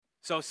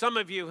So some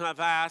of you have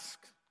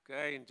asked,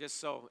 okay, and just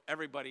so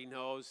everybody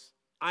knows,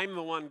 I'm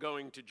the one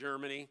going to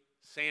Germany,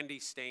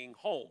 Sandy's staying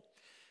home.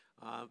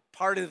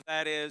 Part of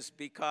that is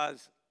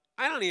because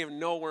I don't even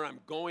know where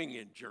I'm going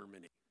in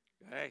Germany,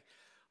 okay?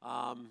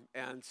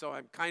 And so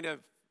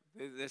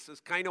this is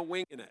kind of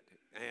winging it,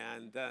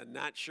 and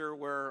not sure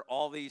where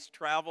all these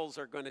travels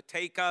are going to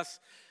take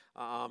us.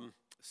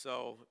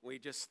 So we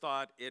just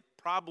thought it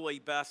probably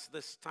best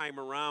this time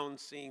around,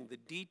 seeing the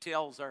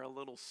details are a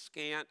little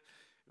scant.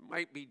 It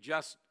might be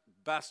just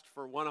best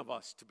for one of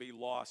us to be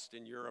lost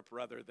in Europe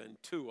rather than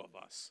two of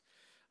us.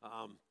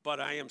 But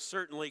I am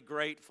certainly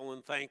grateful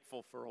and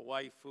thankful for a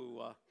wife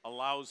who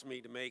allows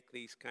me to make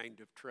these kind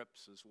of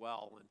trips as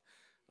well. And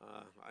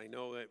I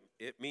know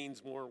it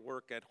means more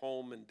work at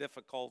home and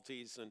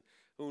difficulties, and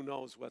who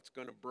knows what's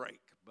going to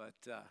break. But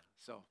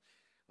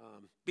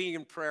being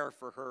in prayer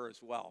for her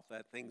as well,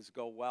 that things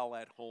go well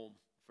at home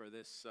for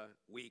this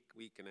week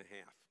and a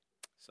half.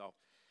 So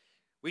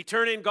we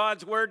turn in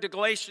God's Word to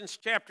Galatians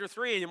chapter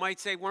 3, and you might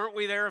say, weren't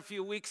we there a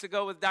few weeks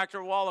ago with Dr.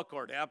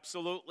 Wallacourt?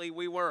 Absolutely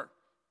we were,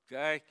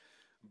 okay?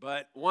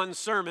 But one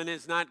sermon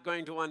is not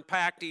going to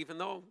unpack, even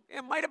though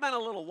it might have been a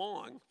little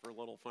long for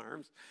Little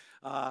Farms,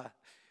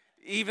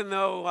 even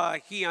though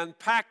he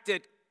unpacked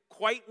it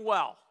quite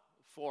well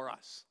for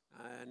us,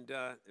 and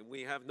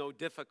we have no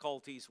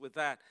difficulties with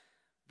that.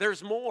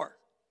 There's more.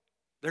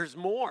 There's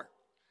more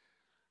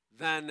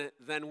than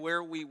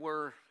where we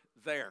were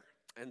there.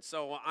 And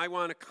so I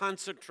want to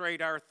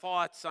concentrate our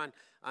thoughts on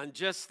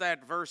just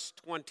that verse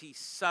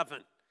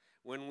 27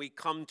 when we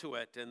come to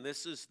it. And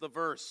this is the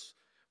verse.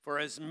 For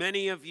as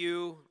many of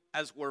you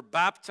as were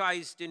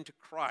baptized into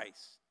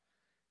Christ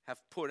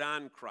have put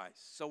on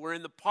Christ. So we're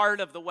in the part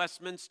of the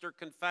Westminster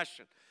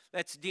Confession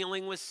that's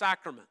dealing with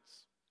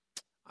sacraments.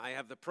 I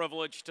have the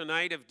privilege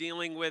tonight of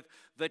dealing with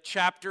the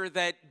chapter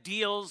that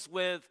deals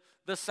with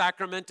the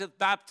sacrament of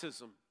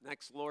baptism.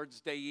 Next Lord's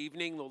Day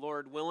evening, the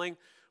Lord willing,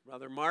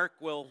 Brother Mark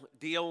will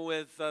deal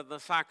with the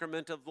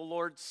sacrament of the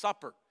Lord's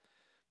Supper.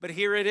 But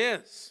here it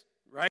is,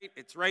 right?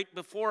 It's right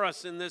before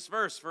us in this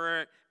verse.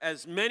 For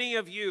as many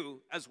of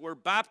you as were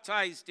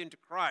baptized into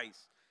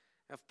Christ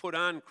have put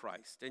on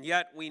Christ. And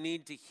yet we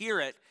need to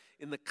hear it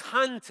in the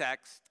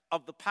context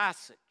of the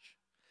passage.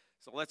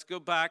 So let's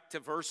go back to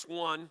verse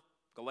 1,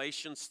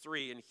 Galatians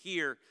 3, and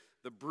hear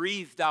the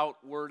breathed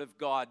out word of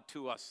God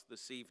to us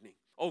this evening.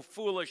 O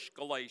foolish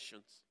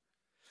Galatians,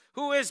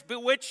 who has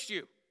bewitched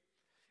you?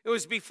 It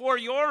was before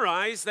your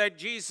eyes that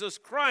Jesus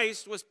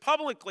Christ was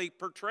publicly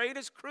portrayed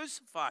as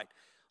crucified.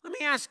 Let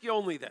me ask you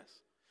only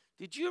this.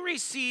 Did you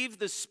receive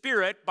the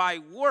Spirit by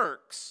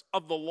works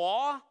of the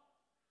law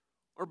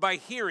or by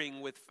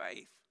hearing with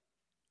faith?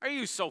 Are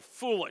you so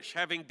foolish,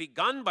 having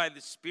begun by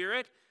the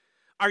Spirit?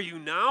 Are you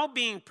now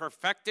being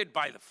perfected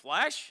by the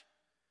flesh?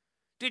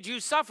 Did you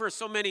suffer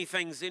so many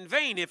things in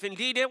vain, if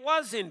indeed it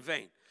was in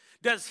vain?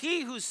 Does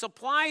he who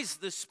supplies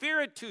the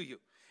Spirit to you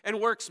and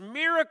works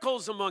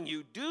miracles among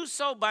you do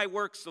so by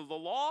works of the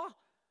law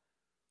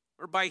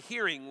or by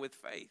hearing with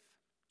faith?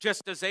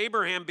 Just as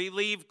Abraham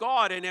believed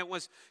God and it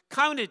was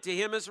counted to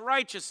him as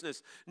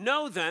righteousness.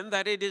 Know then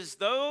that it is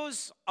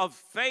those of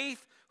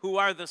faith who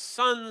are the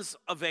sons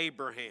of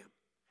Abraham.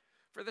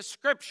 For the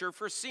scripture,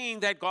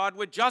 foreseeing that God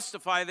would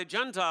justify the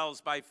Gentiles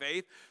by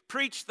faith,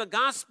 preached the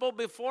gospel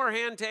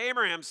beforehand to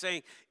Abraham,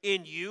 saying,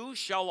 in you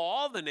shall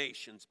all the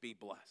nations be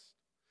blessed.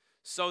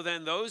 So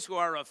then those who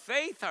are of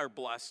faith are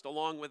blessed,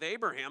 along with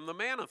Abraham, the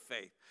man of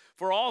faith.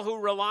 For all who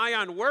rely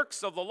on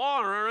works of the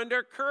law are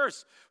under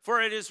curse.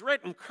 For it is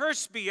written,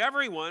 cursed be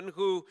everyone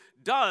who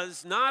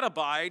does not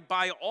abide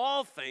by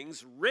all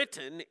things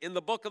written in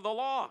the book of the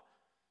law,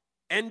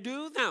 and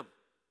do them.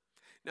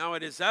 Now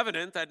it is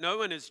evident that no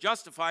one is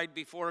justified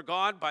before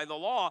God by the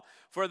law,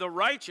 for the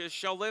righteous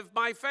shall live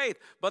by faith.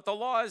 But the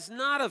law is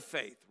not of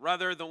faith.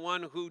 Rather, the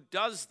one who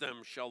does them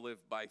shall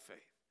live by faith.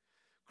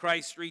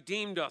 Christ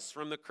redeemed us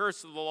from the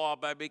curse of the law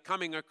by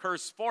becoming a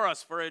curse for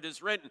us, for it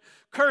is written,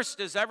 cursed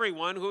is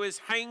everyone who is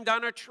hanged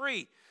on a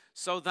tree,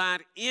 so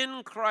that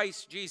in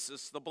Christ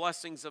Jesus the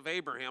blessings of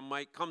Abraham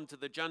might come to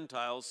the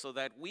Gentiles, so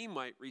that we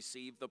might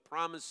receive the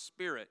promised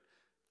Spirit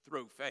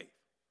through faith.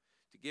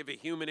 To give a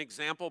human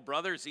example,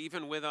 brothers,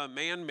 even with a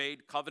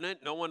man-made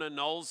covenant, no one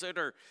annuls it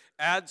or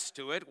adds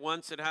to it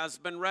once it has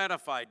been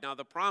ratified. Now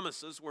the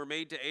promises were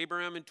made to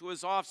Abraham and to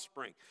his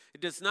offspring.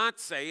 It does not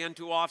say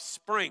unto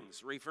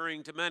offsprings,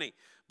 referring to many,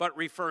 but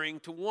referring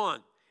to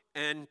one,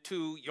 and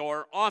to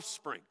your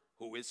offspring,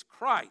 who is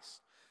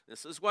Christ.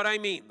 This is what I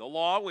mean. The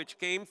law, which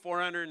came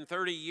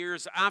 430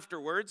 years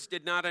afterwards,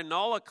 did not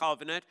annul a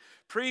covenant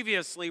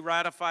previously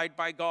ratified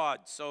by God,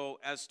 so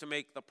as to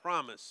make the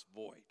promise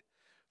void.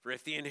 For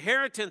if the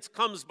inheritance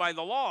comes by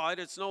the law,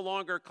 it no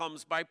longer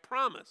comes by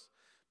promise.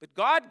 But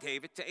God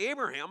gave it to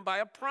Abraham by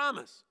a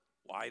promise.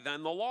 Why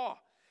then the law?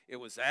 It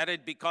was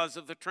added because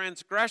of the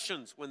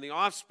transgressions, when the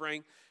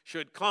offspring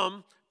should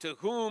come to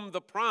whom the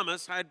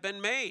promise had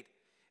been made.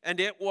 And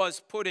it was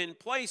put in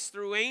place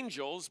through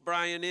angels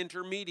by an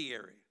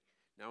intermediary.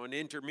 Now an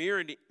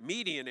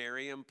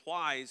intermediary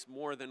implies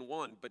more than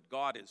one, but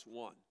God is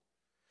one.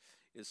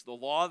 Is the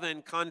law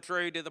then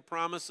contrary to the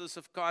promises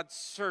of God?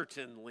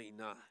 Certainly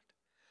not.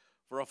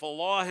 For if a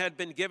law had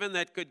been given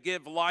that could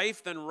give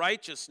life, then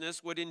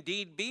righteousness would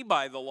indeed be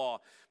by the law.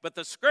 But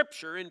the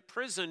Scripture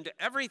imprisoned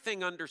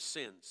everything under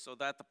sin, so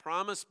that the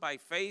promise by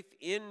faith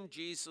in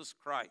Jesus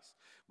Christ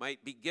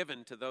might be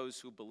given to those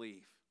who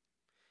believe.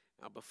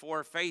 Now,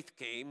 before faith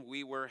came,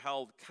 we were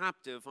held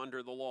captive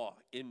under the law,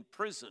 in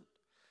prison,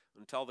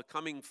 until the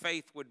coming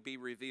faith would be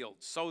revealed.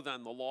 So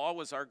then, the law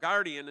was our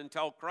guardian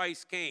until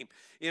Christ came,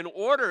 in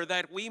order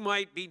that we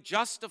might be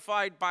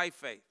justified by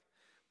faith.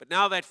 But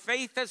now that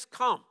faith has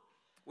come,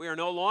 we are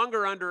no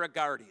longer under a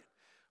guardian.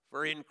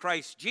 For in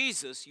Christ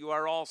Jesus you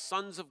are all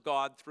sons of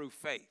God through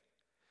faith.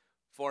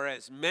 For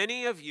as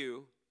many of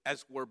you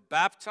as were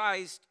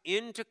baptized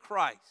into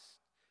Christ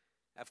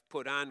have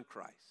put on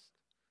Christ.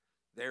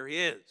 There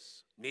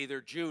is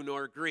neither Jew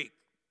nor Greek.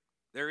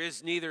 There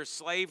is neither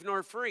slave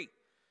nor free.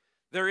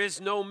 There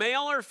is no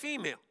male or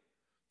female,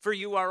 for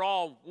you are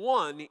all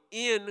one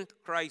in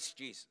Christ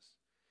Jesus.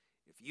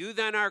 If you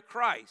then are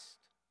Christ,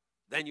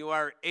 then you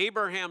are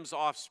Abraham's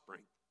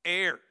offspring,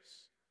 heirs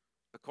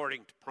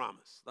according to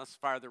promise. Thus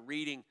far, the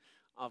reading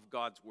of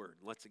God's word.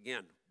 Let's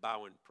again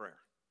bow in prayer.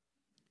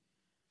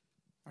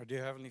 Our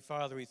dear Heavenly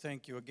Father, we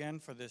thank you again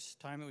for this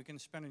time that we can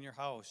spend in your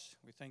house.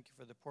 We thank you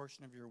for the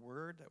portion of your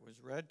word that was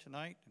read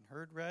tonight and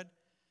heard read.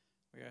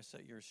 We ask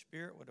that your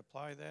Spirit would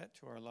apply that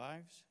to our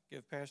lives.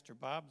 Give Pastor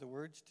Bob the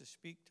words to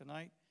speak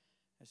tonight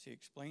as he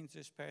explains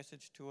this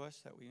passage to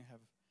us, that we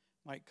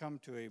might come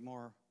to a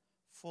more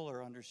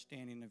fuller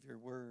understanding of your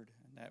word,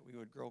 and that we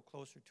would grow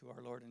closer to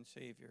our Lord and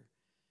Savior.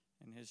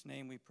 In his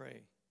name we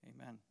pray.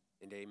 Amen.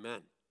 And amen.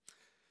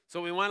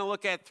 So we want to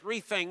look at three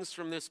things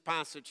from this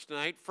passage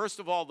tonight. First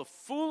of all, the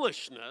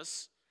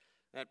foolishness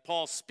that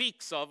Paul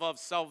speaks of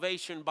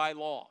salvation by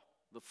law.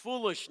 The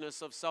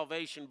foolishness of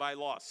salvation by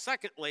law.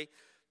 Secondly,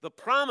 the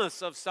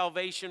promise of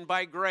salvation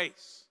by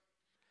grace.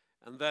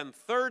 And then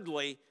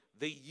thirdly,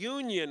 the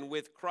union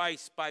with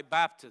Christ by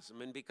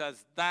baptism. And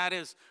because that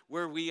is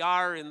where we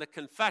are in the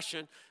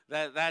confession,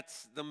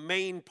 that's the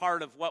main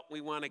part of what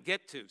we want to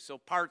get to. So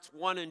parts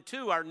 1 and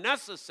 2 are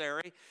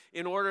necessary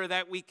in order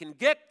that we can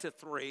get to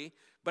 3,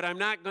 but I'm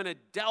not going to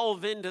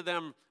delve into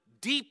them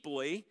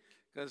deeply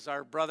because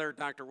our brother,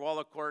 Dr.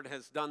 Wallacourt,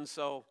 has done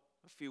so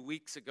a few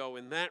weeks ago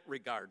in that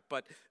regard.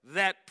 But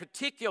that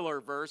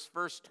particular verse,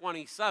 verse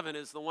 27,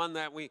 is the one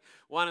that we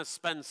want to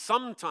spend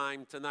some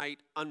time tonight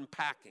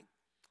unpacking.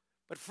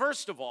 But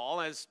first of all,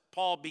 as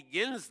Paul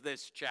begins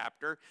this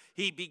chapter,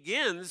 he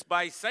begins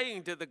by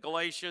saying to the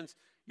Galatians,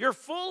 you're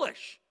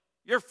foolish.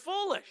 You're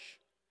foolish.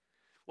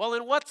 Well,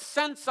 in what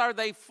sense are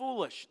they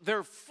foolish?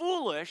 They're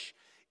foolish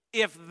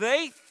if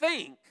they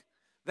think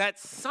that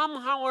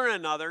somehow or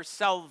another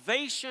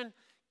salvation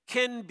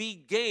can be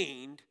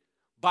gained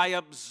by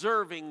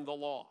observing the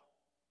law.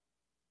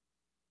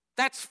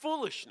 That's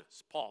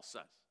foolishness, Paul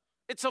says.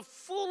 It's a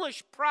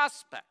foolish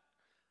prospect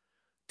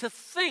to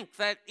think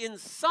that in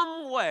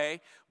some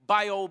way,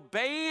 by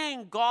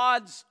obeying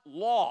God's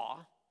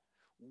law,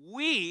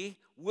 we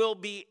will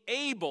be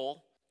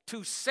able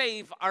to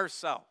save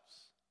ourselves.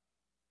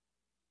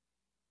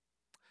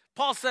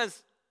 Paul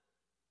says,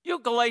 you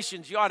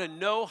Galatians, you ought to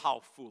know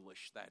how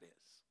foolish that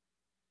is.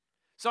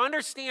 So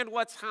understand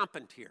what's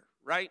happened here,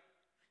 right?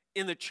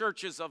 In the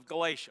churches of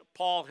Galatia.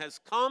 Paul has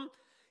come.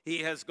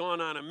 He has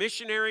gone on a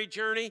missionary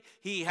journey.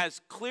 He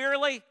has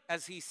clearly,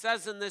 as he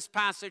says in this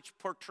passage,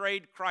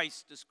 portrayed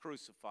Christ as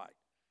crucified.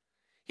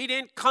 He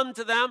didn't come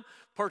to them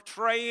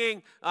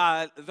portraying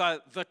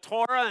the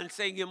Torah and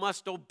saying you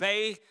must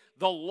obey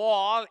the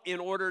law in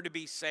order to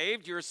be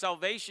saved. Your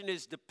salvation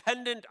is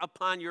dependent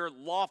upon your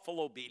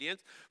lawful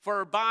obedience.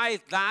 For by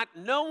that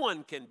no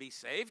one can be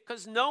saved,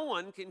 because no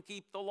one can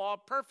keep the law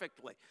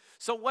perfectly.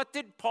 So what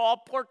did Paul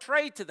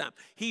portray to them?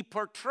 He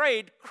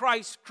portrayed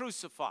Christ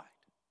crucified.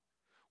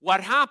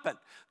 What happened?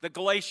 The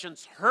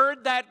Galatians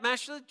heard that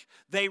message,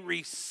 they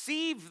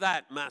received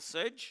that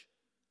message,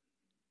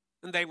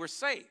 and they were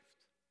saved.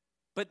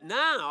 But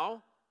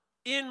now,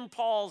 in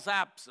Paul's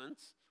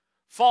absence,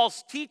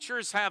 false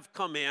teachers have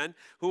come in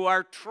who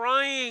are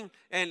trying,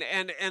 and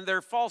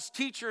they're false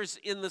teachers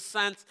in the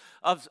sense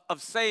of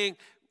saying,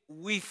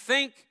 we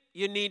think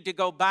you need to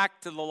go back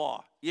to the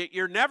law.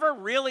 You're never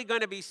really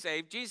going to be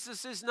saved.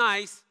 Jesus is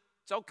nice,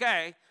 it's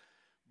okay,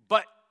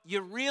 but you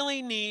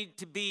really need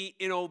to be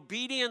in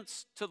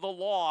obedience to the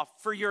law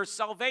for your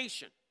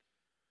salvation.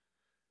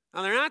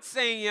 Now, they're not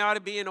saying you ought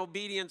to be in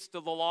obedience to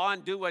the law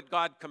and do what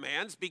God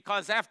commands,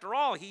 because after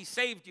all, he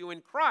saved you in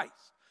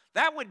Christ.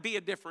 That would be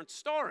a different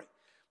story.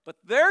 But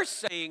they're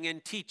saying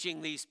and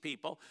teaching these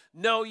people,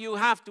 no, you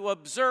have to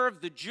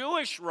observe the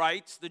Jewish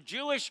rites, the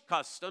Jewish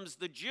customs,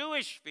 the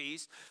Jewish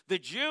feasts, the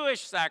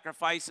Jewish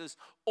sacrifices,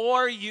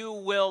 or you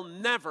will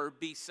never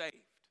be saved.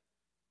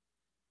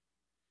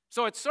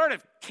 So it sort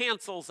of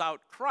cancels out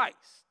Christ,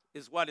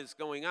 is what is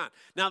going on.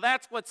 Now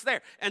that's what's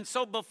there. And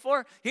so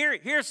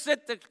here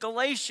sit the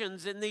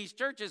Galatians in these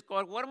churches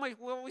going, what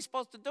are we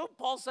supposed to do?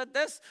 Paul said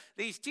this.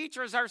 These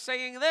teachers are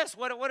saying this.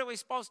 What are we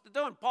supposed to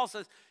do? And Paul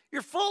says,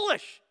 you're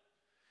foolish.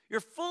 You're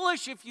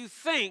foolish if you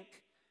think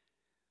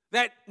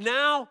That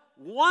now,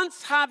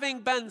 once having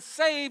been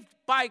saved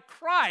by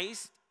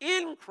Christ,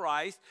 in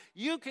Christ,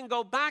 you can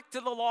go back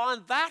to the law,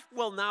 and that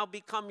will now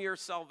become your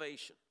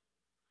salvation.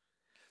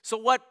 So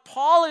what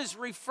Paul is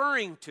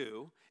referring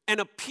to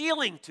and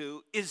appealing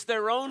to is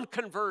their own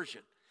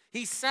conversion.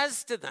 He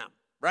says to them,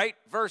 right,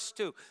 verse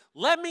 2,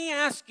 let me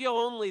ask you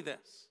only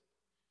this.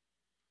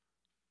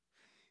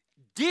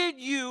 Did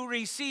you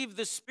receive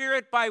the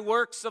Spirit by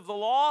works of the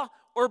law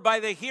or by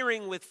the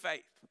hearing with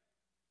faith?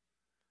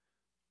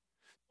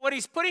 What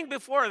he's putting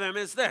before them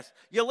is this.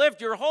 You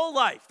lived your whole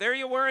life. There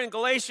you were in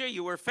Galatia.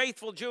 You were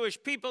faithful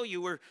Jewish people.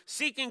 You were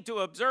seeking to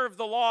observe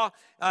the law.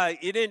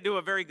 You didn't do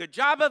a very good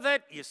job of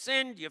it. You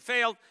sinned. You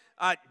failed.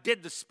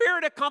 Did the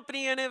Spirit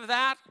accompany any of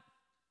that?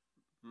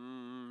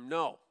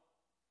 No.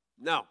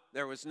 No.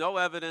 There was no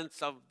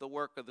evidence of the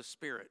work of the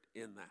Spirit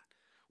in that.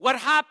 What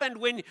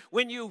happened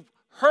when you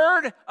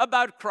heard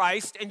about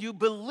Christ and you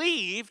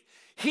believed,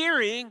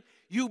 hearing,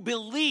 you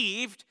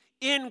believed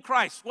in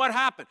Christ? What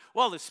happened?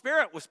 Well, the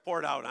Spirit was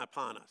poured out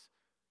upon us.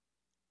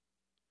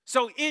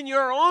 So in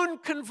your own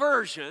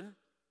conversion,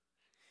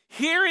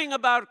 hearing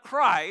about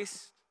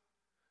Christ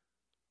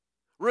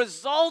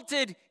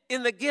resulted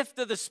in the gift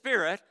of the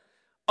Spirit.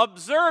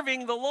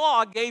 Observing the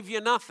law gave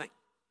you nothing.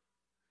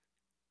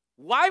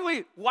 Why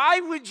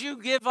would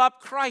you give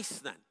up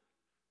Christ then?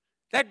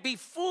 That'd be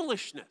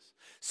foolishness.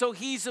 So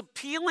he's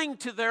appealing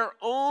to their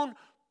own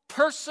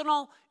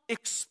personal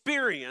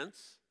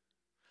experience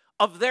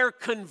of their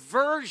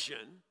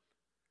conversion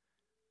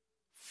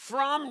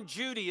from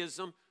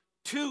Judaism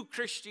to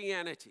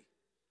Christianity.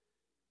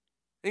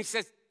 And he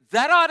says,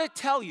 that ought to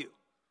tell you,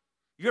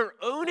 your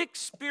own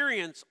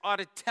experience ought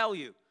to tell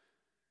you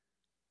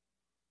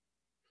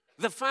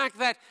the fact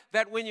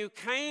that when you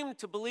came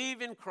to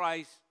believe in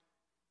Christ,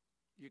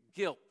 your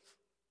guilt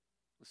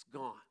was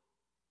gone.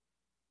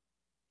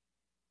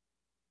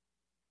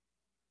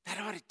 That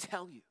ought to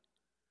tell you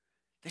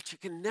that you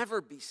can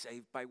never be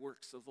saved by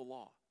works of the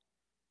law.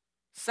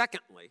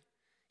 Secondly,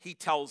 he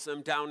tells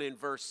them down in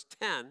verse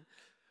 10,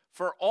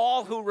 for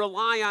all who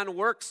rely on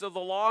works of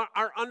the law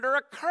are under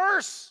a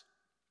curse.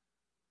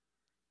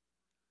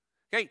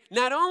 Okay,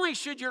 not only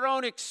should your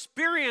own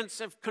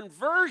experience of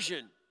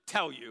conversion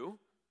tell you,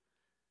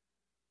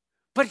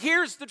 but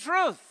here's the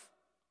truth.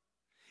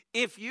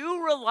 If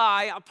you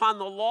rely upon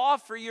the law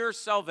for your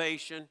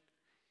salvation,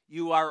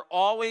 you are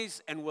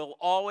always and will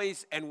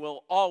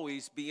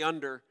always be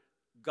under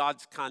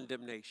God's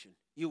condemnation.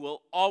 You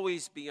will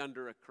always be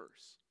under a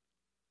curse.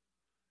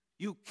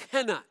 You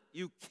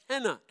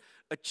cannot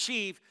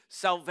achieve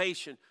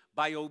salvation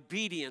by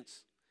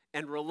obedience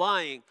and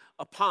relying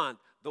upon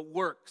the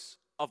works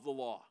of the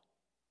law.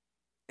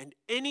 And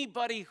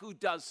anybody who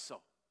does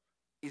so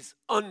is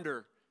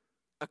under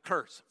a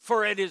curse.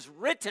 For it is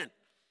written.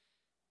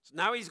 So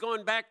now he's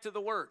going back to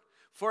the word.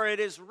 For it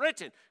is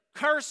written,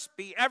 cursed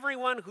be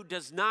everyone who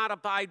does not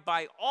abide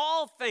by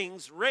all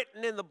things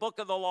written in the book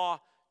of the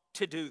law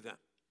to do them.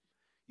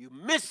 You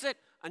miss it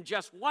on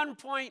just one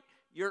point,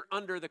 you're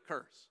under the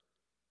curse.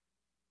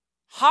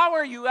 How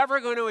are you ever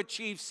going to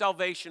achieve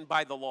salvation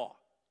by the law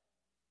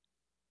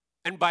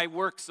and by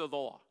works of the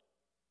law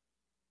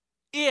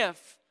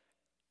if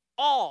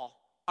all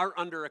are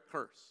under a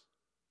curse?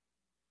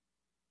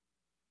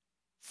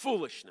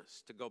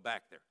 Foolishness, to go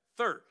back there.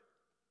 Third,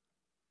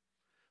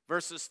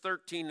 verses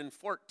 13 and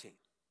 14.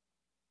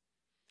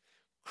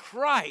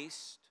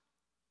 Christ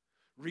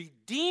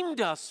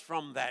redeemed us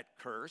from that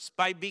curse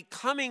by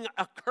becoming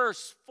a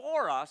curse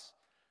for us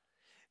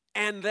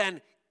and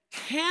then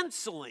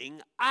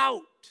canceling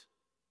out,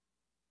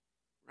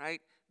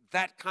 right,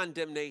 that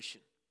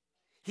condemnation.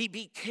 He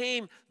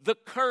became the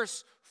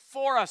curse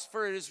for us,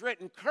 for it is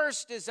written,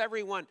 cursed is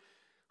everyone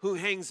who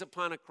hangs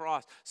upon a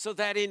cross, so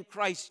that in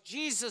Christ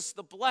Jesus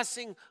the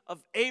blessing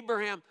of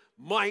Abraham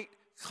might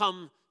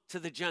come to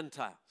the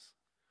Gentiles.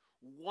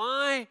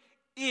 Why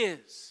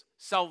is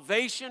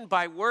salvation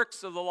by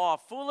works of the law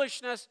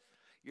foolishness?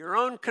 Your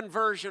own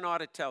conversion ought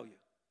to tell you.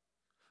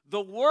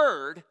 The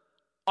Word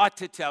ought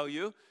to tell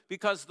you,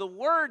 because the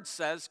Word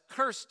says,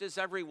 cursed is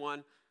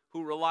everyone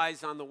who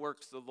relies on the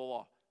works of the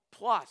law.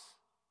 Plus,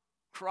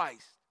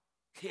 Christ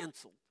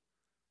canceled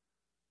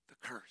the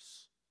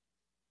curse.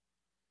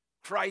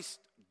 Christ's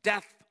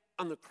death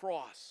on the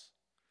cross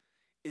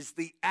is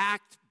the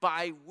act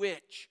by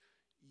which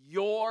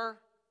your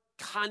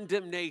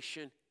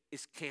condemnation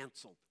is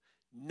canceled,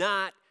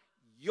 not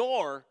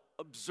your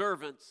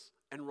observance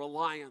and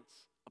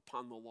reliance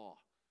upon the law.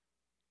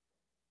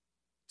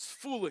 It's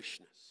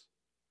foolishness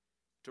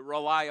to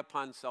rely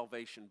upon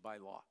salvation by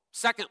law.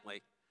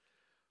 Secondly,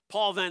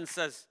 Paul then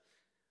says,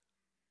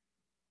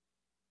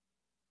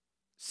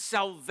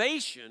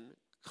 salvation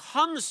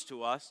comes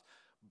to us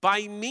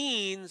by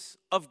means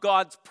of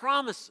God's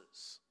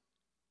promises.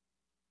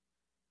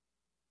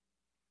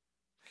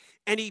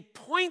 And he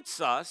points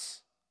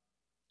us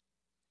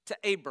to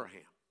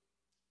Abraham.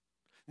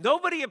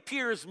 Nobody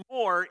appears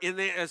more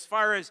as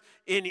far as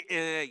in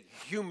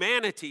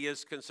humanity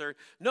is concerned.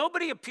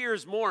 Nobody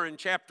appears more in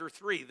chapter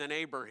 3 than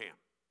Abraham.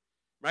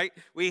 right?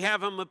 We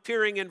have him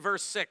appearing in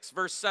verse 6,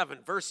 verse 7,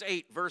 verse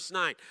 8, verse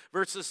 9,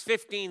 verses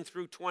 15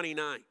 through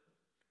 29.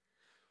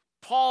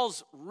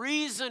 Paul's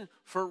reason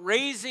for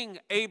raising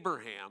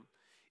Abraham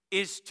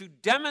is to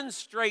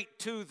demonstrate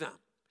to them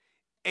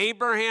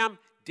Abraham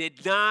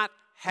did not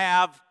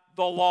have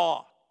the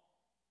law.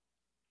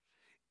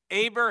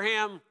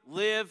 Abraham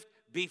lived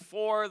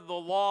before the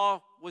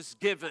law was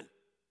given.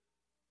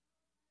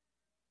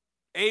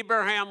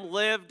 Abraham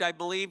lived, I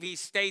believe he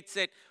states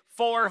it,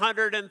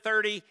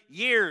 430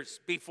 years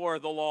before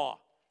the law.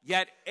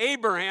 Yet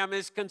Abraham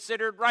is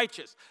considered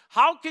righteous.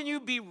 How can you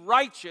be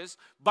righteous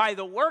by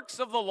the works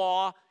of the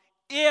law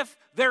if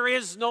there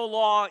is no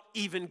law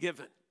even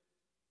given?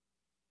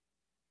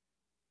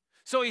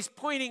 So he's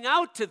pointing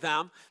out to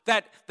them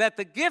that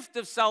the gift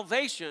of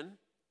salvation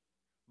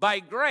by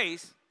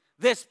grace,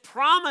 this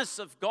promise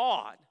of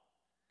God,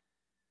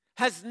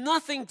 has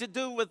nothing to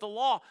do with the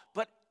law,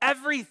 but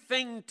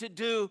everything to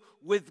do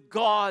with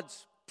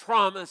God's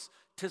promise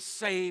to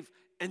save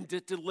and to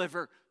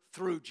deliver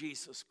through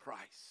Jesus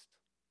Christ.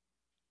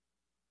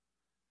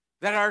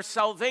 That our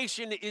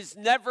salvation is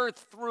never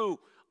through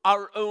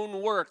our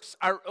own works,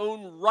 our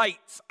own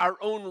rites, our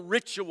own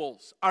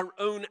rituals, our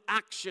own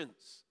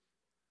actions.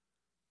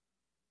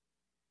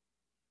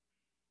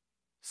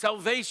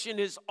 Salvation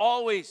is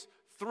always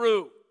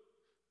through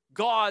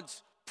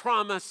God's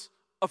promise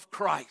of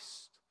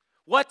Christ.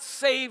 What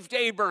saved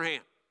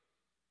Abraham?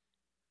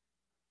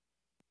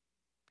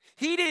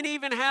 He didn't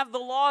even have the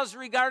laws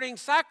regarding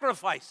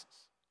sacrifices.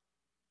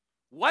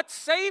 What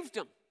saved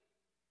him?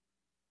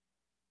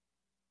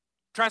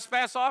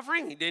 Trespass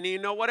offering? He didn't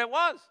even know what it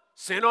was.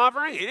 Sin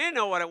offering? He didn't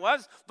know what it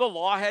was. The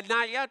law had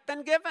not yet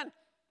been given.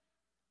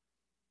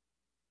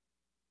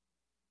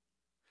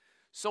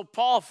 So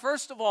Paul,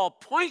 first of all,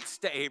 points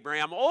to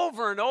Abraham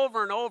over and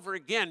over and over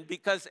again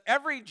because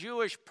every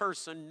Jewish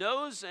person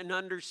knows and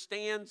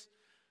understands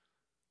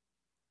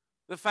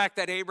the fact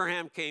that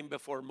Abraham came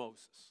before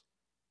Moses.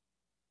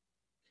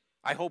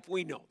 I hope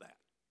we know that,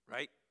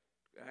 right?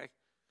 Okay.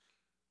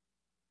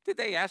 Did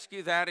they ask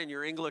you that in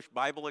your English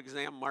Bible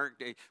exam,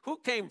 Mark? Who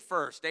came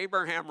first,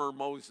 Abraham or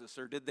Moses?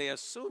 Or did they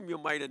assume you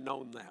might have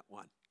known that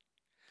one?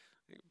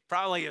 They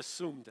probably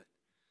assumed it.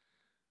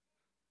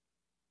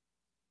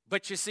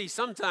 But you see,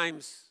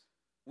 sometimes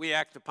we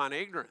act upon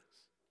ignorance.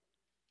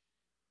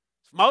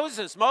 It's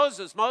Moses,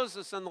 Moses,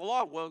 Moses and the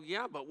law. Well,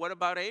 yeah, but what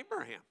about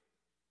Abraham?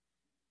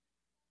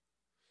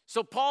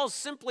 So Paul's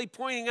simply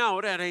pointing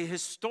out at a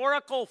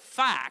historical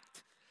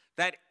fact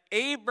that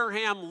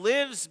Abraham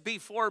lives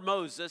before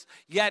Moses,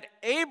 yet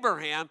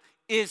Abraham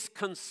is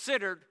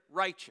considered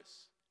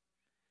righteous.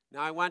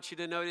 Now I want you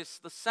to notice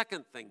the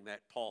second thing that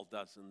Paul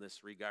does in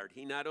this regard.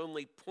 He not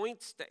only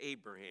points to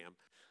Abraham,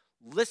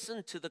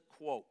 listen to the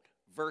quote,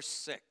 verse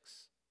 6.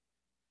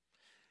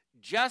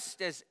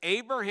 Just as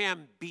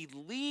Abraham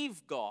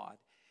believed God,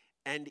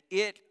 and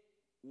it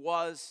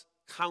was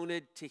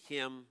counted to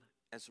him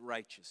as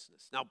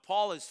righteousness. Now,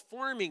 Paul is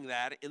forming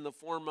that in the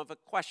form of a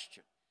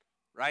question,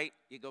 right?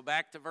 You go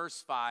back to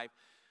verse 5,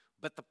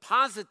 but the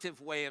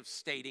positive way of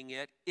stating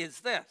it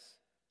is this.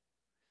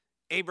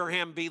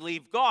 Abraham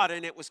believed God,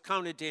 and it was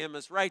counted to him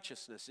as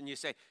righteousness. And you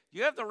say, do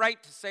you have the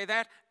right to say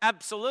that?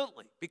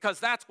 Absolutely, because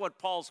that's what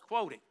Paul's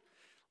quoting.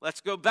 Let's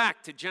go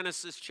back to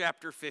Genesis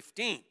chapter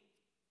 15.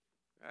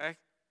 Okay?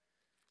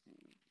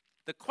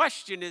 The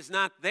question is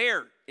not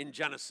there in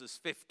Genesis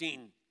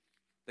 15.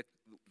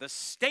 The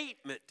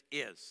statement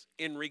is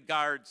in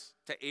regards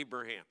to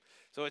Abraham.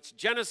 So it's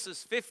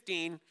Genesis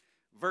 15,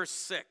 verse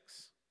 6.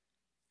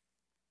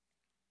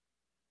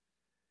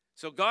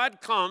 So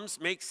God comes,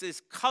 makes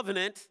his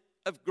covenant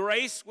of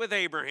grace with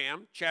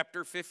Abraham,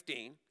 chapter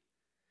 15.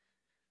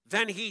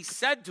 Then he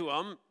said to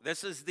him,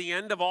 this is the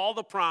end of all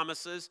the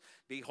promises,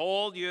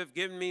 behold, you have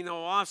given me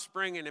no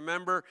offspring, and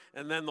remember,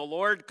 and then the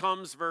Lord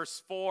comes,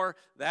 verse 4,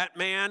 that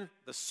man,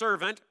 the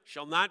servant,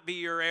 shall not be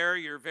your heir,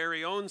 your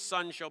very own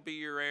son shall be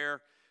your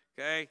heir,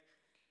 okay?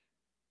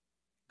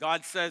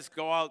 God says,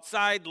 go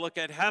outside, look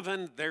at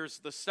heaven, there's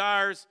the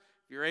stars,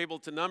 if you're able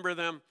to number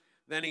them.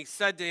 Then he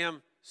said to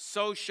him,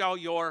 so shall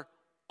your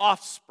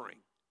offspring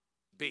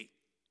be.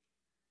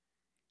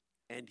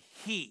 And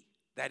he,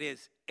 that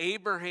is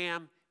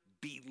Abraham,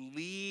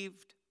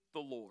 believed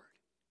the Lord.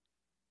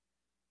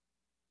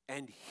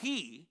 And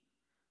he,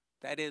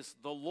 that is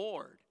the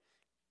Lord,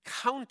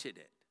 counted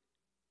it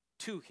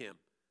to him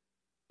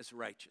as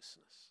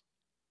righteousness.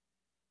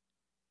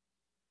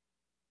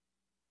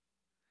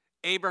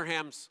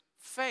 Abraham's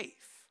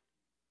faith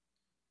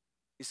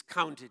is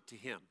counted to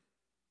him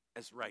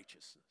as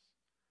righteousness.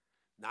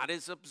 Not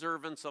his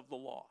observance of the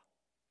law,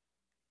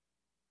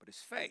 but his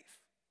faith.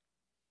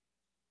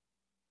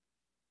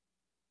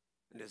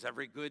 And as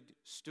every good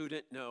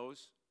student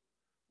knows,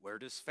 where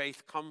does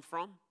faith come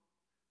from?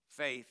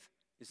 Faith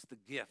is the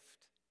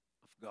gift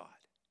of God.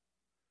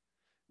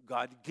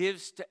 God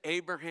gives to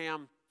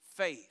Abraham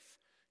faith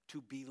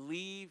to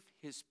believe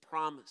his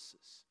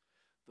promises,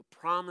 the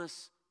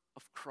promise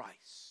of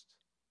Christ.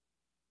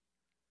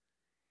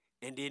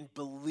 And in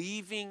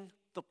believing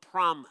the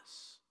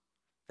promise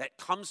that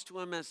comes to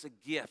him as a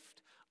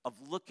gift of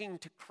looking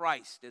to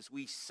Christ, as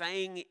we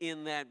sang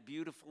in that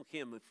beautiful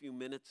hymn a few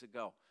minutes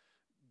ago,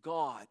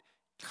 God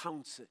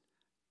counts it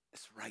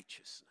as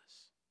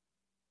righteousness.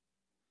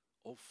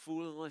 O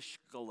foolish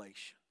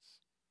Galatians,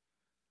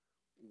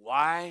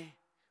 why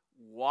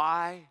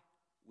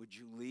would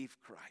you leave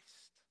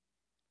Christ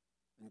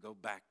and go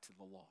back to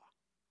the law?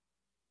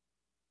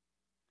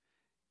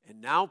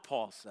 And now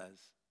Paul says,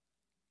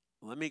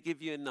 let me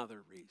give you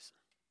another reason.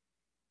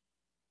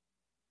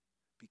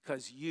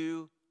 Because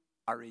you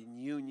are in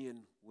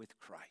union with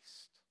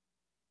Christ.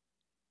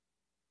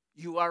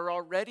 You are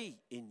already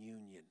in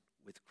union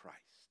with Christ.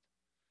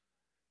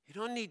 You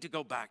don't need to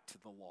go back to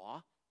the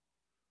law.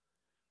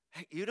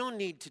 You don't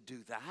need to do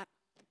that.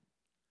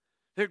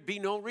 There'd be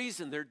no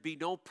reason. There'd be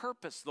no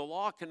purpose. The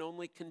law can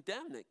only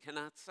condemn. It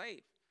cannot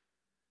save.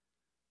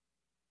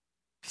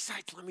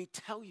 Besides, let me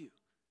tell you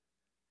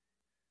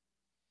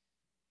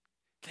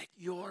that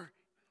you're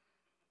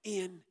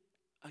in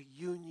a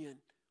union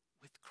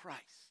with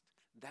Christ.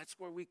 That's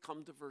where we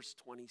come to verse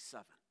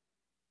 27.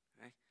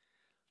 Okay?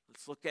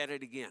 Let's look at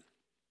it again.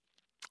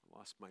 I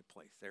lost my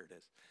place. There it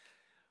is.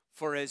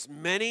 For as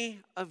many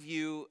of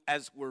you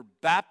as were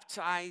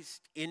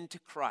baptized into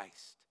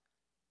Christ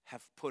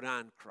have put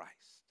on Christ.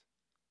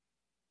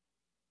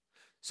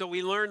 So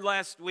we learned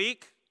last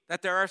week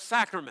that there are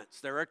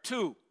sacraments. There are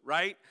two,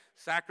 right?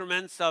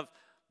 Sacraments of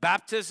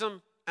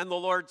baptism and the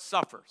Lord's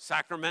Supper.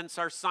 Sacraments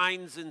are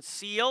signs and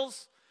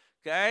seals,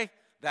 okay,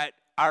 that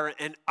are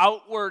an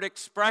outward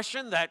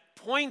expression that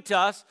point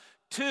us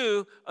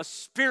to a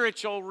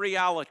spiritual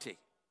reality.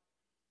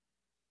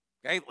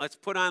 Okay, let's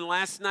put on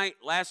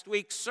last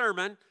week's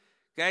sermon.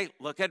 Okay,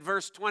 look at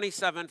verse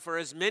 27. For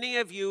as many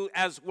of you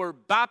as were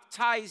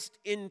baptized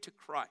into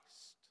Christ.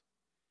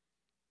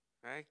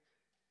 Okay.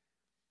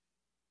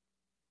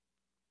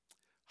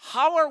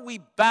 How are we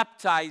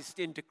baptized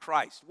into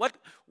Christ?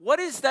 What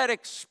does that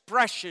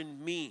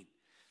expression mean?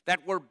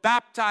 That we're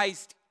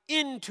baptized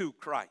into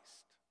Christ.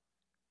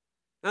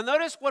 Now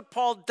notice what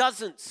Paul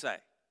doesn't say.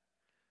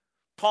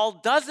 Paul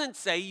doesn't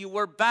say you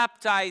were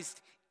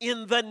baptized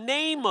in the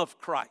name of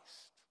Christ.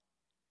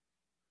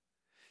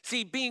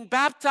 See, being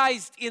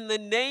baptized in the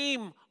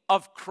name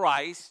of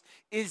Christ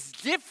is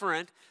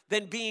different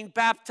than being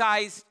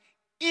baptized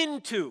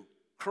into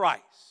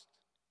Christ.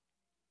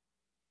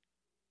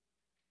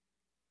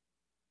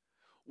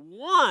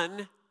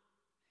 One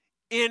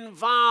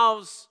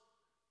involves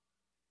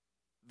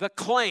the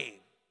claim.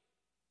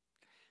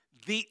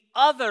 The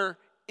other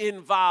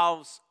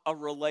involves a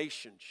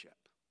relationship.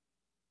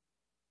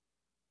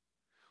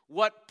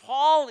 What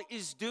Paul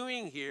is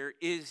doing here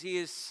is he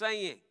is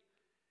saying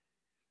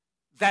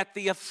that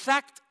the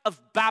effect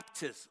of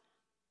baptism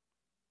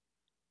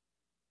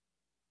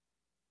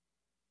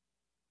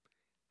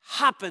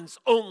happens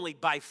only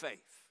by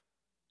faith.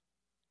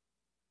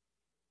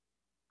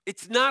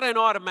 It's not an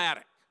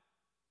automatic.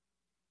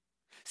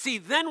 See,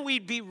 then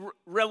we'd be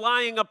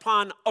relying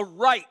upon a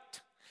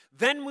rite.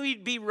 Then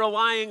we'd be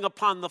relying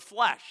upon the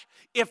flesh.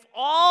 If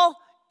all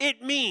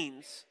it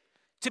means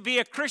to be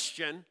a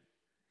Christian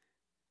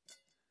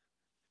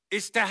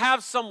is to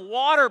have some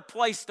water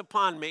placed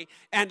upon me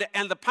and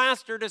the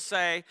pastor to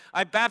say,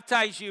 I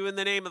baptize you in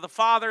the name of the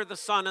Father, the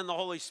Son, and the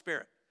Holy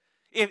Spirit.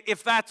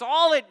 If that's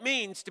all it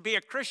means to be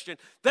a Christian,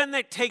 then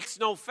it takes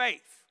no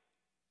faith.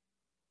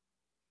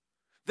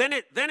 Then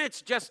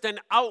it's just an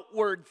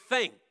outward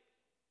thing.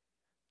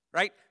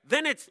 Right?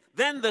 Then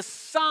the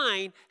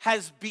sign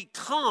has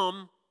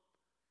become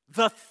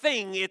the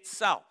thing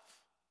itself.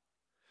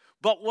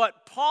 But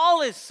what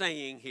Paul is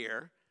saying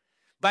here,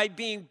 by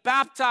being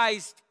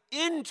baptized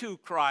into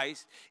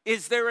Christ,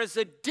 is there is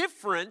a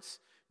difference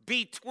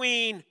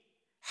between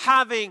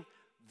having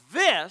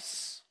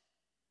this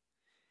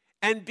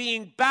and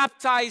being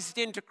baptized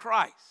into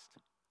Christ.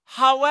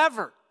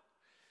 However,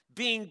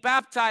 being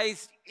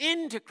baptized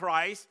into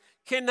Christ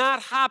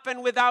cannot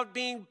happen without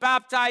being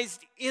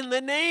baptized in the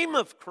name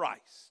of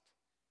Christ.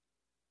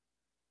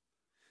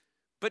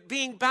 But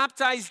being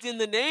baptized in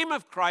the name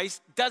of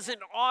Christ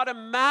doesn't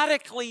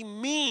automatically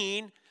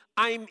mean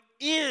I'm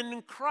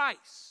in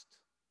Christ.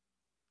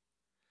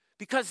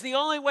 Because the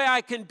only way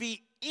I can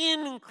be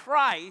in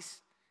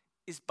Christ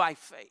is by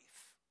faith.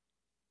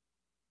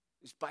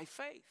 Is by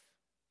faith.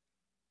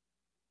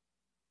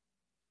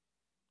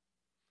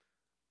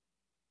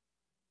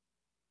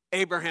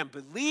 Abraham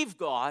believed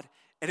God,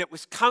 and it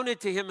was counted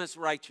to him as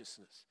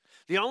righteousness.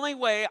 The only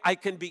way I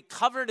can be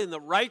covered in the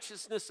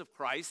righteousness of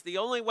Christ, the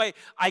only way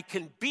I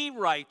can be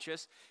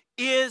righteous,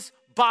 is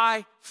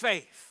by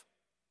faith.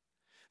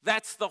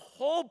 That's the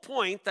whole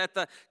point that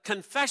the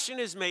confession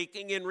is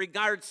making in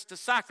regards to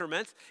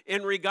sacraments,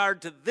 in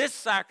regard to this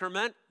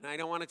sacrament, and I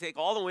don't want to take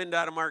all the wind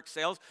out of Mark's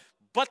sails,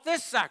 but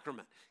this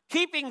sacrament.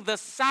 Keeping the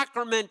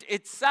sacrament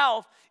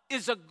itself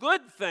is a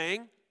good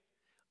thing.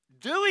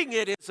 Doing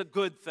it is a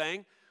good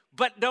thing.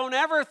 But don't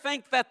ever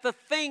think that the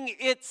thing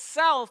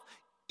itself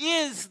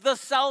is the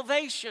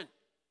salvation.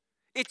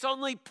 It's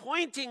only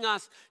pointing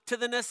us to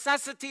the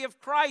necessity of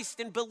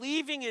Christ and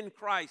believing in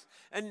Christ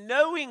and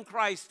knowing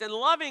Christ and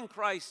loving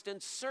Christ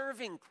and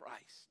serving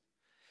Christ.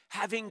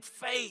 having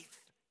faith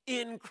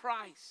in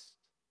Christ.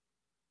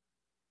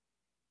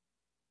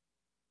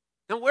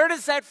 Now, where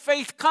does that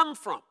faith come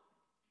from?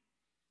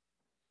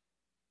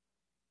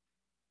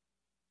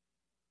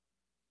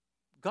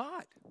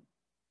 God.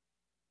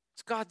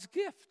 It's God's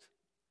gift.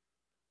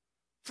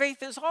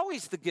 Faith is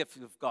always the gift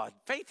of God.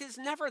 Faith is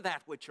never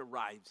that which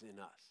arrives in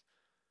us.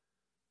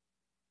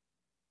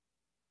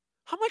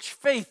 How much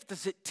faith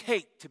does it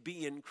take to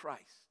be in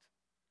Christ?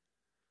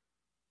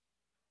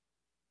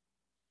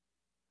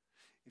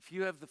 If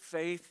you have the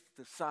faith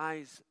the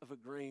size of a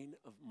grain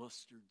of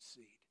mustard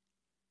seed.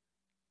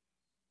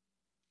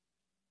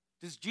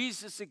 Does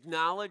Jesus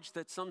acknowledge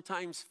that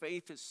sometimes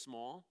faith is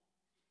small?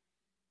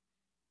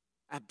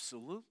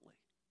 Absolutely.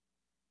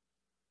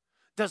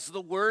 Does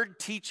the Word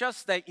teach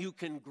us that you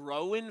can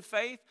grow in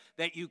faith,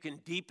 that you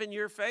can deepen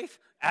your faith?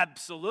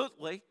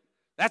 Absolutely.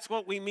 That's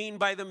what we mean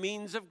by the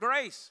means of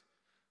grace.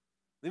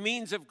 The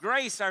means of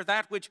grace are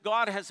that which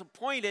God has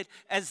appointed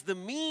as the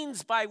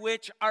means by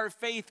which our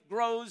faith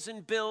grows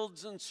and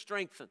builds and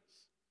strengthens.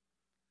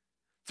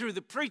 Through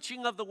the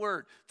preaching of the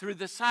Word, through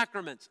the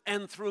sacraments,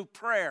 and through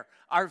prayer,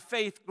 our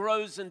faith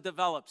grows and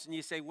develops. And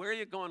you say, where are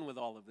you going with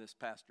all of this,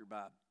 Pastor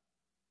Bob?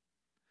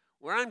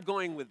 Where I'm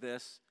going with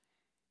this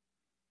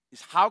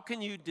is, how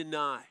can you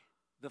deny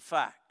the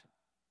fact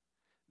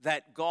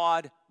that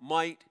God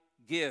might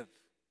give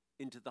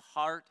into the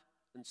heart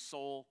and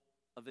soul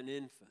of an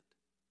infant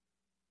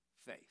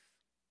faith?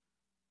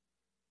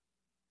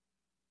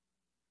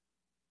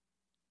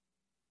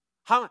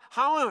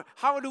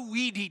 How do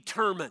we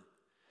determine?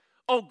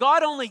 Oh,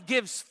 God only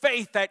gives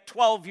faith at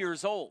 12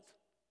 years old.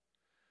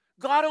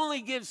 God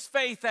only gives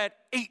faith at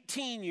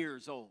 18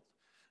 years old.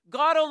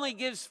 God only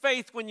gives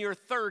faith when you're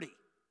 30.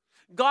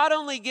 God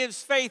only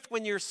gives faith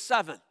when you're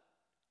 7.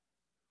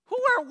 Who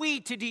are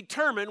we to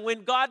determine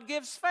when God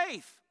gives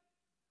faith?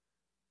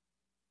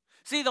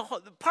 See, the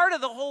part of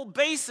the whole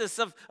basis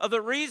of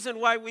the reason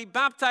why we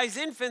baptize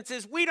infants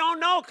is we don't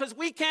know, because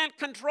we can't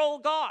control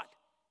God.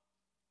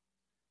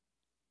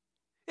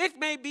 It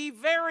may be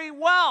very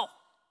well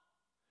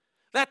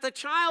that the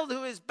child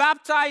who is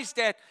baptized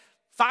at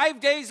 5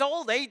 days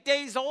old, 8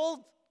 days old,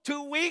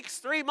 2 weeks,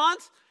 3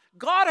 months,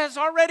 God has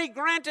already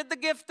granted the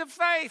gift of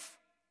faith.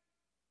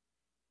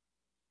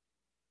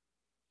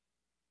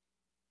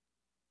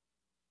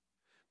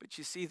 But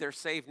you see, they're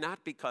saved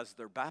not because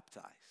they're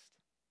baptized,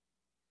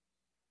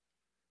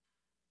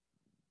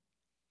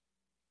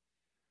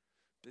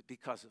 but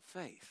because of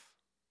faith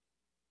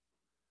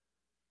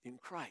in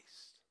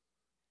Christ.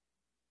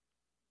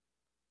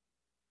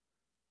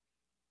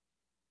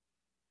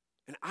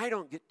 And I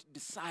don't get to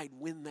decide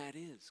when that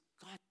is.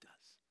 God does.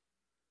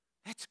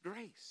 That's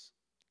grace.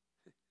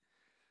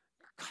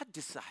 God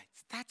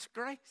decides. That's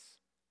grace.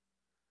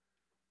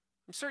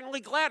 I'm certainly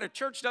glad a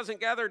church doesn't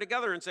gather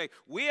together and say,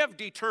 we have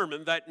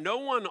determined that no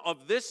one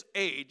of this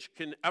age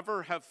can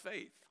ever have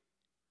faith.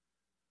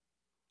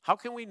 How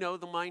can we know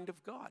the mind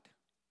of God?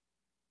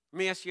 Let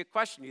me ask you a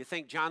question. Do you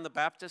think John the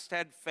Baptist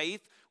had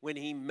faith when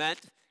he met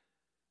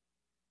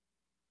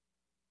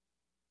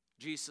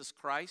Jesus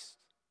Christ?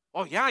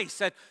 Oh, yeah, he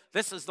said,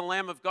 this is the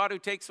Lamb of God who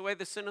takes away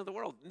the sin of the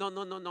world.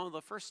 No,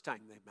 the first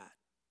time they met.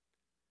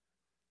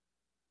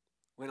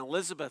 When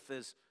Elizabeth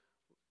is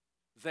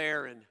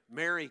there and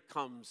Mary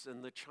comes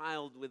and the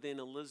child within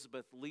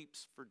Elizabeth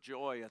leaps for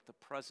joy at the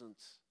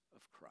presence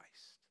of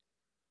Christ.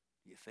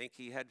 You think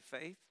he had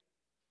faith?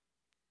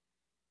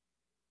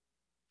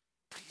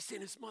 But he's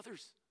in his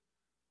mother's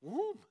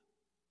womb.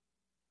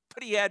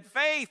 But he had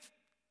faith.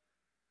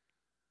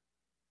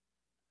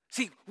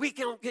 See, we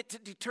don't get to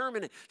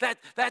determine it.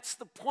 That's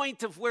the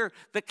point of where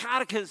the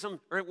catechism,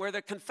 or where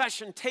the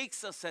confession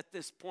takes us at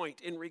this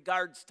point in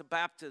regards to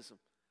baptism.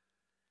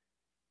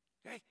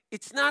 Okay?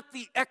 It's not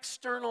the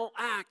external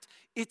act,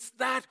 it's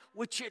that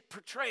which it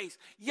portrays.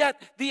 Yet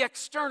the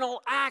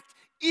external act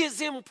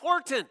is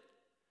important.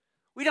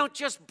 We don't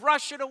just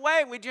brush it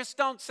away. We just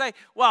don't say,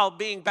 well,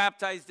 being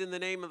baptized in the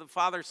name of the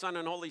Father, Son,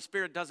 and Holy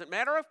Spirit doesn't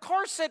matter. Of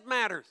course it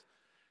matters,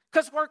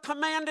 because we're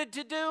commanded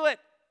to do it.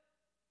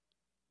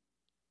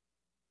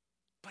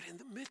 But in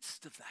the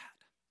midst of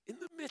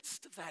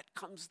that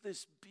comes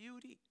this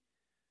beauty.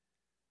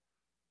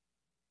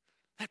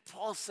 That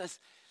Paul says,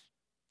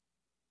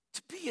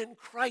 to be in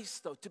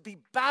Christ, though, to be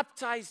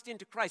baptized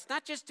into Christ,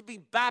 not just to be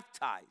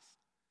baptized,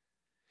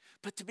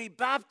 but to be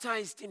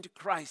baptized into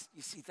Christ.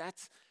 You see,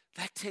 that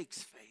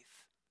takes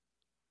faith.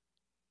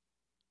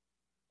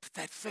 But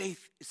that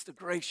faith is the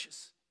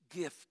gracious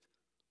gift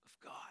of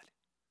God.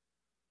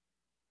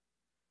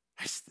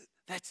 That's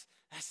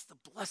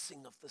the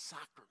blessing of the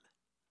sacrament.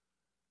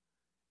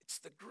 It's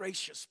the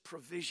gracious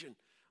provision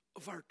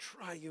of our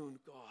triune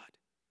God.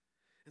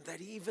 And that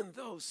even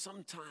though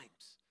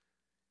sometimes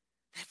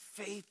that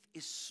faith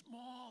is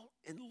small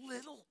and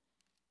little,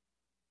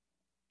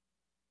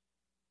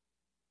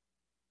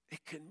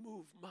 it can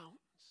move mountains.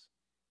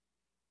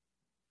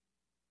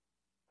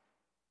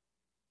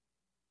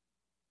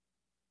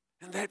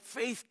 And that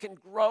faith can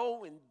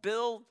grow and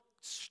build,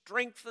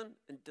 strengthen,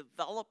 and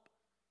develop.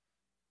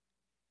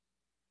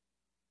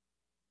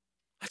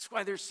 That's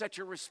why there's such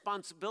a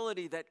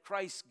responsibility that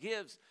Christ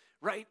gives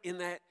right in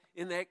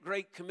that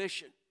Great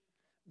Commission.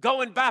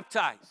 Go and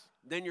baptize,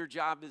 then your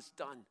job is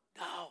done.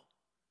 No.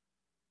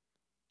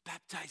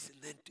 Baptize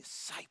and then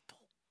disciple,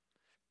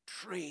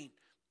 train,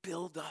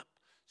 build up,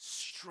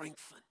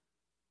 strengthen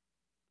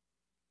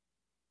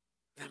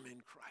them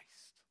in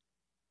Christ.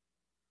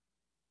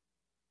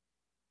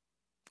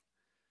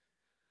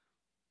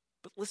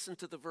 But listen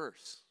to the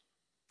verse.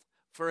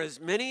 For as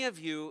many of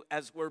you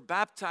as were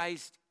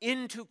baptized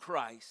into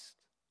Christ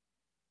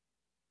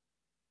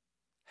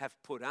have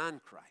put on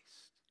Christ.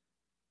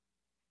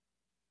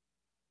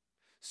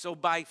 So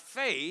by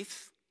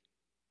faith,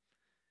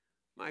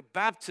 my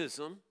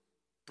baptism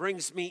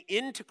brings me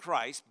into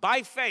Christ.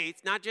 By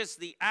faith, not just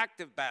the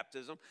act of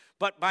baptism,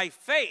 but by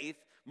faith,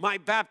 my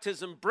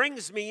baptism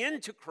brings me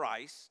into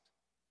Christ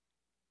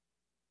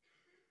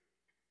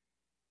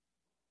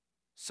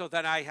so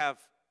that I have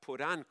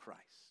put on Christ.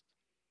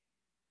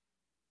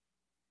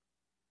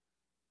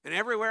 And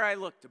everywhere I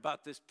looked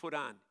about this put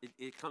on,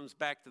 it comes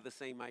back to the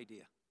same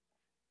idea.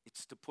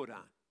 It's to put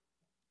on.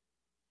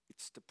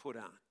 It's to put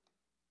on.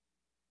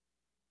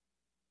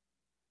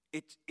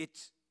 It's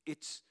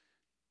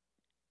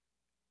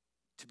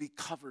to be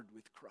covered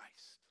with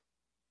Christ.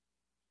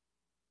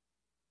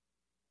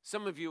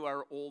 Some of you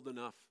are old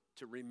enough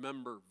to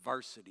remember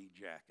varsity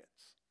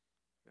jackets.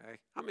 Okay?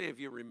 How many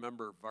of you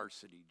remember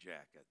varsity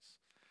jackets?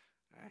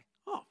 Okay?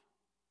 Oh,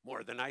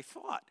 more than I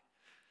thought.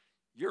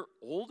 You're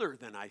older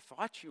than I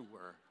thought you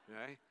were.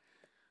 Okay?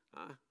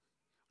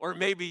 Or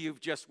maybe you've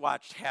just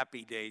watched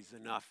Happy Days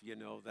enough, you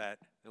know that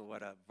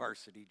what a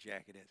varsity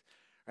jacket is.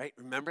 Right?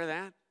 Remember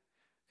that?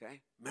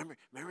 Okay?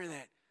 Remember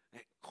that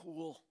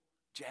cool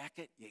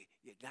jacket?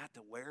 You got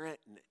to wear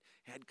it, and it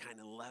had kind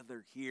of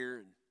leather here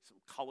and some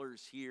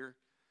colors here.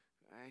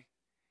 Okay?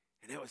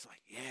 And it was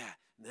like,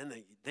 yeah.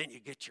 And then you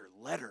get your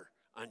letter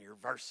on your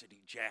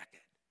varsity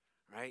jacket.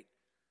 Right?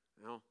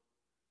 You know,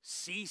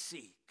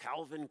 CC,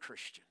 Calvin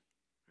Christian.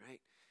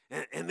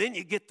 Right? And then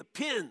you get the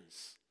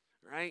pins,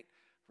 right?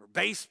 For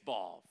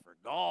baseball, for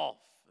golf,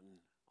 and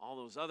all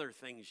those other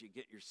things you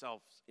get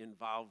yourself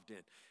involved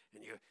in.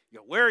 And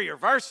you wear your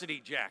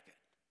varsity jacket,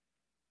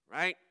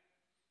 right?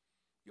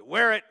 You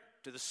wear it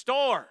to the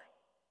store.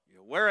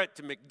 You wear it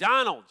to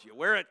McDonald's. You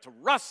wear it to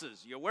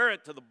Russ's. You wear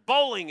it to the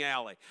bowling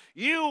alley.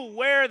 You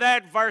wear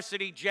that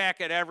varsity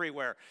jacket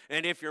everywhere.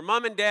 And if your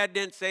mom and dad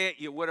didn't say it,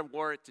 you would have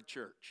wore it to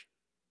church.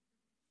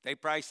 They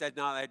probably said,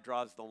 no, that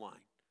draws the line.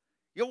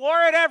 You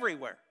wore it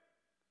everywhere.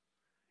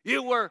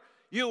 You were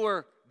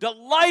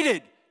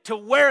delighted to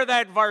wear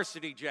that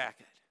varsity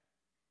jacket,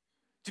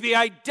 to be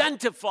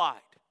identified,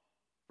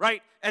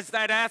 right, as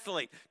that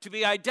athlete, to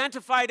be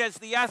identified as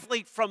the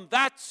athlete from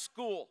that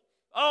school.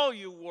 Oh,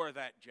 you wore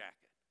that jacket.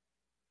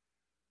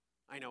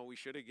 I know we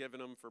should have given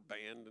them for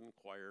band and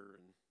choir,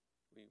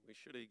 and we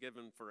should have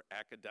given them for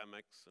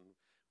academics, and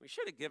we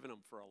should have given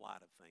them for a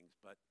lot of things,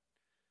 but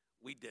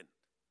we didn't.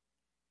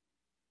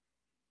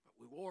 But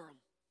we wore them.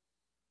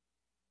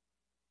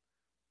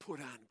 Put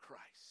on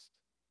Christ.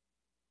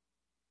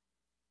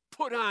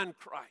 Put on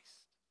Christ.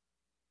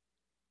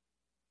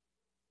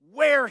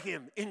 Wear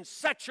him in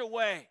such a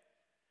way,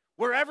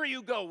 wherever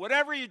you go,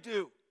 whatever you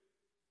do,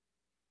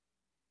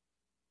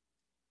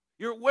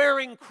 you're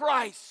wearing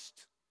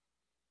Christ.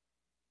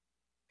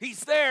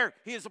 He's there.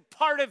 He is a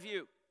part of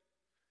you.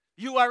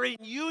 You are in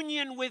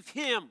union with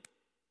him.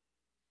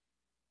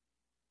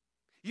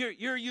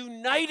 You're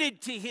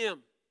united to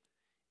him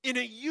in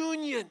a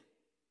union.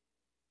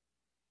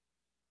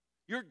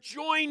 You're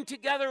joined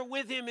together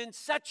with him in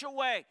such a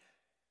way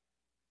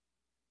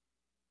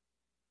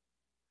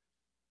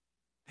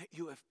that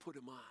you have put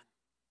him on.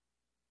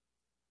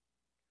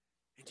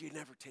 And you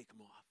never take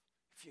him off.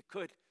 If you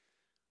could,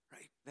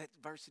 right, that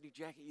varsity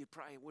jacket, you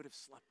probably would have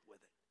slept with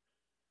it.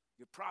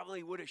 You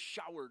probably would have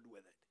showered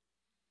with it.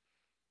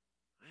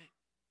 Right?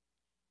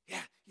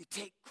 Yeah, you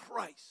take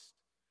Christ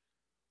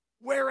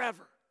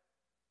wherever.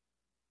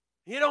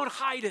 You don't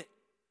hide it.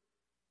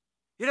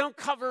 You don't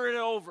cover it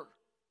over.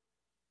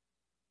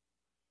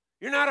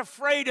 You're not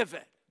afraid of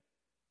it.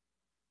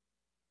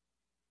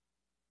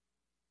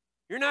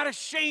 You're not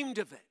ashamed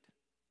of it.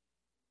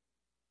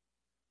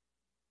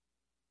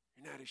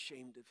 You're not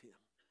ashamed of him.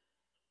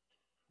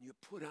 You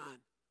put on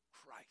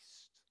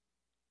Christ.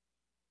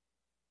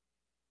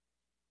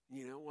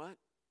 You know what?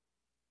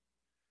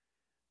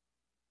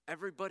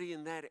 Everybody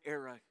in that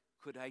era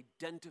could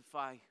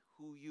identify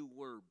who you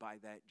were by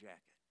that jacket.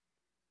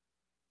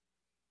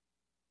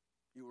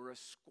 You were a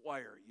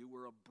squire. You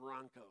were a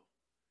bronco.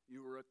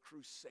 You were a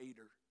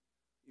crusader.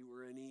 You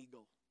were an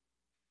eagle.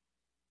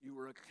 You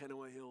were a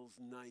Kenowa Hills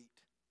knight.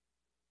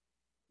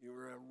 You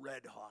were a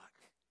red hawk.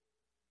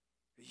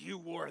 You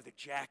wore the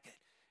jacket,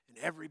 and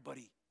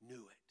everybody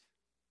knew it.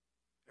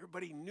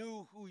 Everybody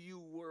knew who you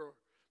were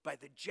by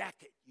the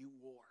jacket you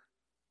wore.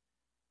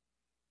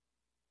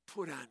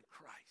 Put on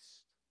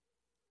Christ.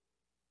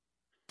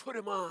 Put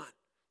him on.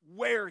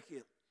 Wear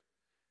him.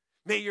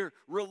 May your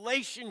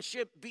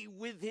relationship be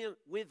with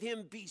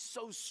him be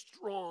so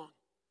strong,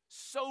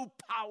 so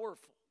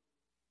powerful,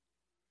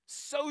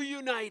 so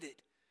united,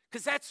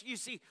 Because that's, you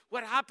see,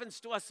 what happens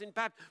to us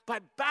by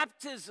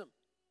baptism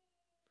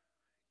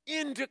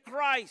into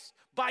Christ,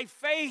 by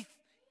faith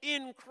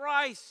in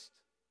Christ.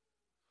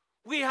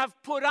 We have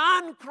put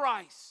on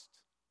Christ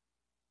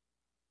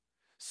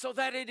so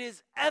that it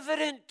is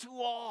evident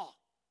to all,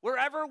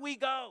 wherever we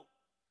go.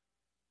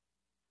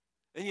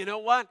 And you know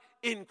what?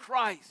 In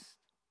Christ,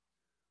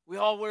 we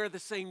all wear the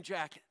same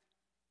jacket.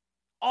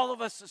 All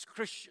of us as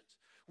Christians,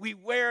 we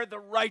wear the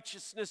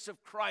righteousness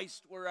of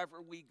Christ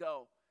wherever we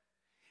go.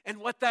 And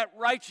what that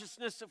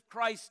righteousness of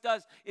Christ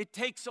does, it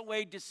takes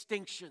away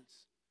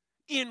distinctions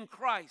in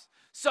Christ.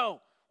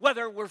 So,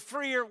 whether we're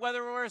free or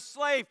whether we're a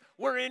slave,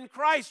 we're in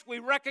Christ. We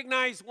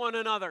recognize one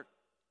another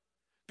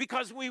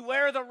because we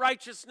wear the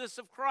righteousness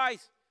of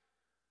Christ.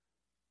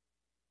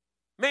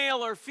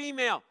 Male or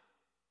female,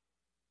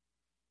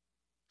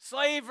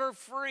 slave or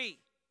free,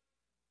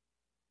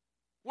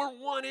 we're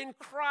one in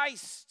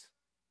Christ.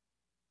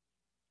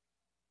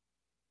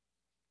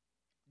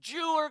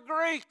 Jew or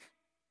Greek,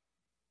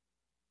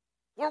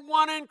 we're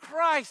one in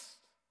Christ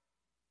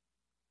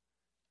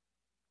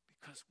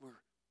because we're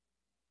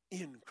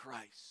in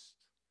Christ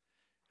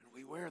and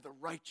we wear the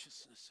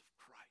righteousness of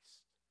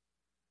Christ.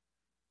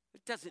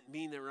 It doesn't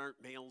mean there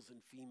aren't males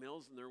and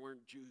females and there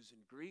weren't Jews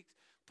and Greeks,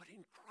 but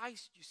in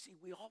Christ, you see,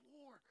 we all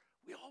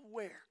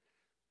wear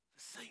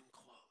the same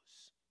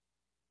clothes,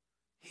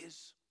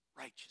 His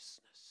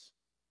righteousness.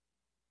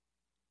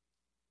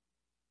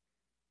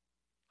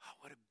 Oh,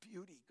 what a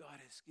beauty God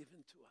has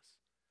given to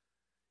us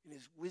in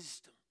His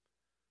wisdom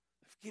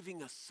of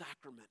giving us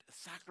a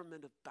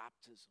sacrament of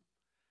baptism,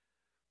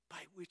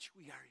 by which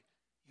we are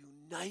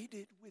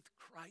united with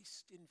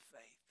Christ in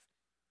faith.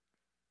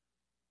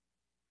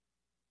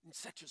 In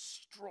such a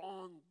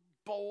strong,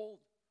 bold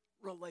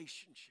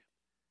relationship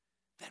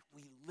that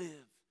we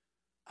live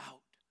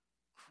out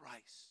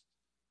Christ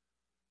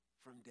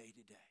from day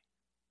to day.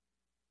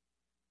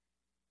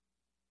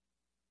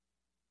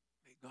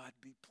 May God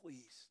be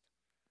pleased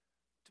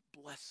to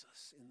bless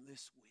us in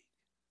this week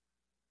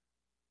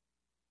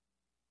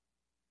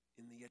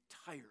in the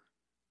attire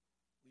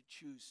we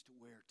choose to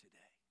wear today,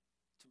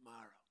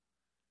 tomorrow,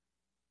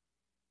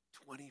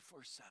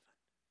 24/7.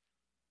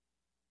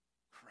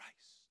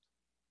 Christ.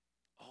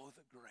 Oh,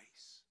 the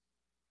grace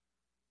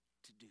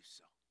to do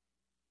so.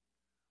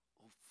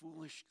 Oh,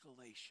 foolish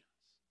Galatians,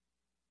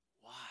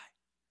 why?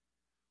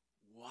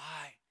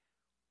 Why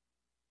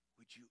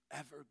would you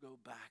ever go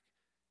back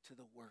to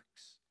the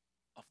works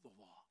of the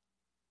law?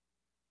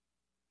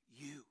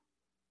 You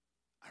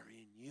are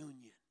in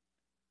union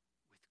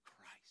with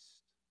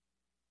Christ.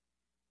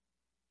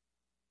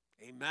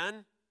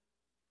 Amen.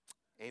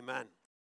 Amen.